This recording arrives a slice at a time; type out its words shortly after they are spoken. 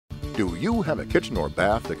Do you have a kitchen or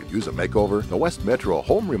bath that could use a makeover? The West Metro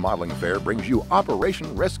Home Remodeling Fair brings you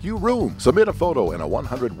Operation Rescue Room. Submit a photo and a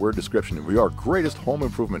 100-word description of your greatest home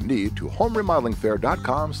improvement need to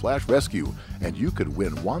homeremodelingfair.com/rescue, and you could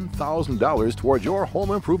win $1,000 towards your home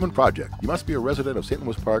improvement project. You must be a resident of St.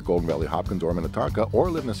 Louis Park, Golden Valley, Hopkins, or Minnetonka, or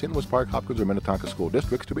live in the St. Louis Park, Hopkins, or Minnetonka school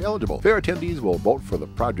districts to be eligible. Fair attendees will vote for the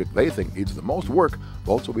project they think needs the most work.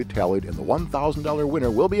 Votes will be tallied, and the $1,000 winner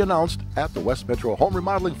will be announced at the West Metro Home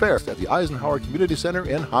Remodeling Fair at the Eisenhower Community Center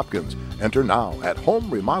in Hopkins. Enter now at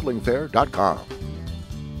homeremodelingfair.com.